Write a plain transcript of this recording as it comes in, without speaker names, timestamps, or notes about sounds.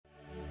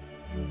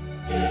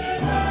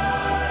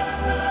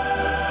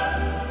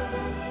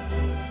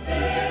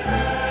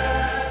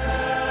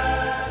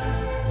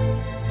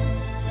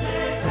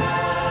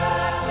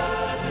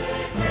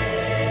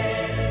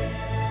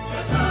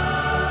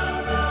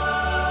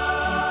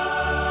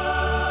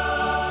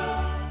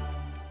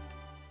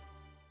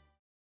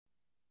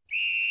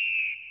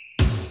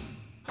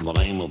The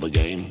name of the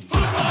game.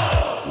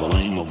 Football. The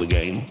name of the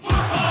game.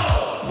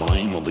 Football. The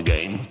name of the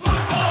game.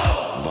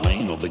 Football. The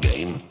name of the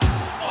game.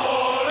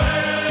 Ole,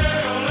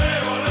 ole,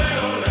 ole,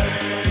 ole.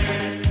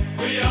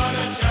 We are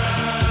the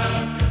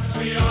champions.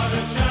 We are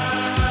the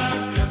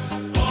champions.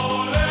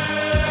 Ole,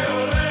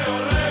 ole,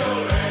 ole,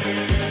 ole.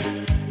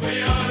 We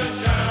are the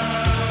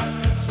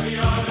champions. We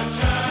are the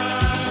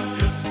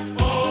champions.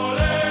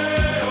 Ole,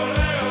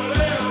 ole,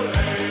 ole,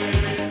 ole.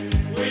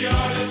 We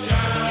are the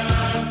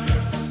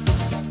champions.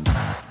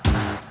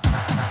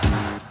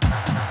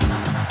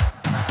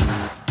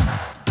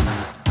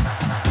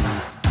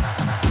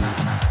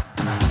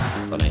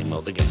 The name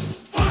of the game.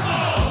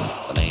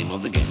 Football. The name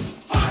of the game.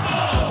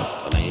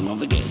 Football. The name of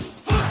the game.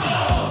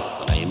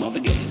 Football. The name of the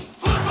game.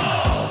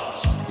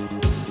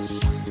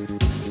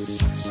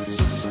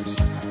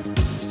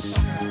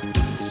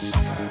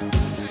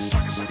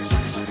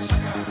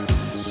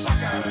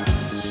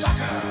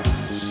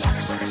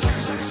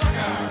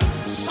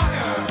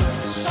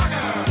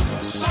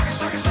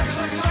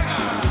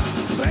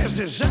 There's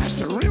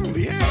disaster in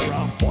the air.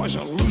 Our boys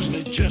are losing,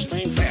 it just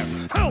ain't fair.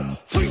 Help!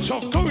 Things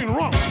are going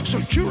wrong, so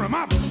cheer 'em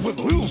up with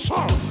a little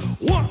song.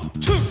 1,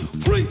 2,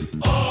 3.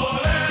 Ole,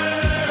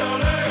 ole,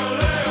 ole,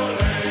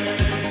 ole.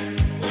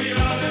 We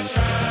are the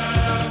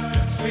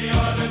champions. We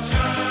are the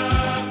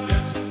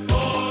champions.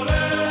 Ole,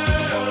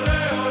 ole,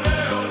 ole,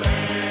 ole.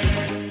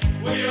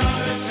 We are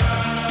the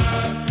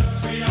champions.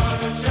 We are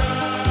the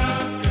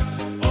champions.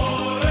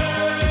 Ole,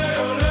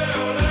 ole,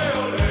 ole,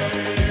 ole.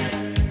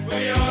 We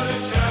are the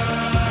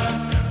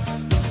champions.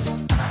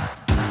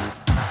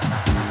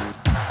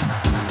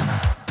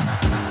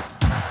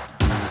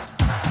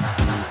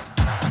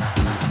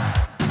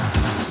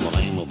 The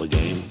name of the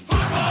game.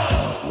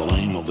 Football. The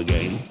name of the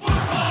game.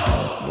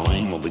 Football. The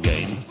name of the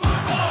game.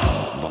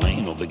 Football. The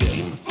name of the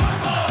game.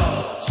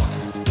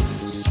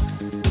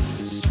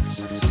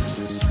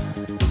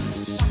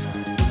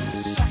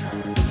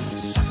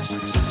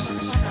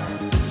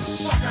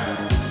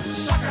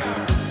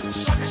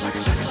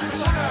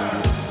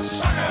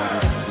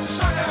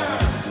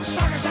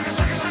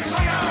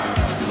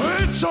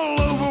 It's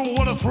all over,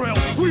 what a thrill.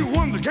 We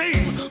won the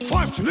game,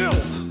 5-0.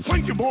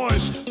 Thank you,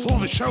 boys, for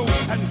the show.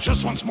 And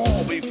just once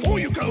more before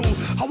you go,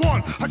 a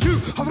 1, a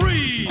 2, a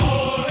 3.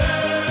 Ole,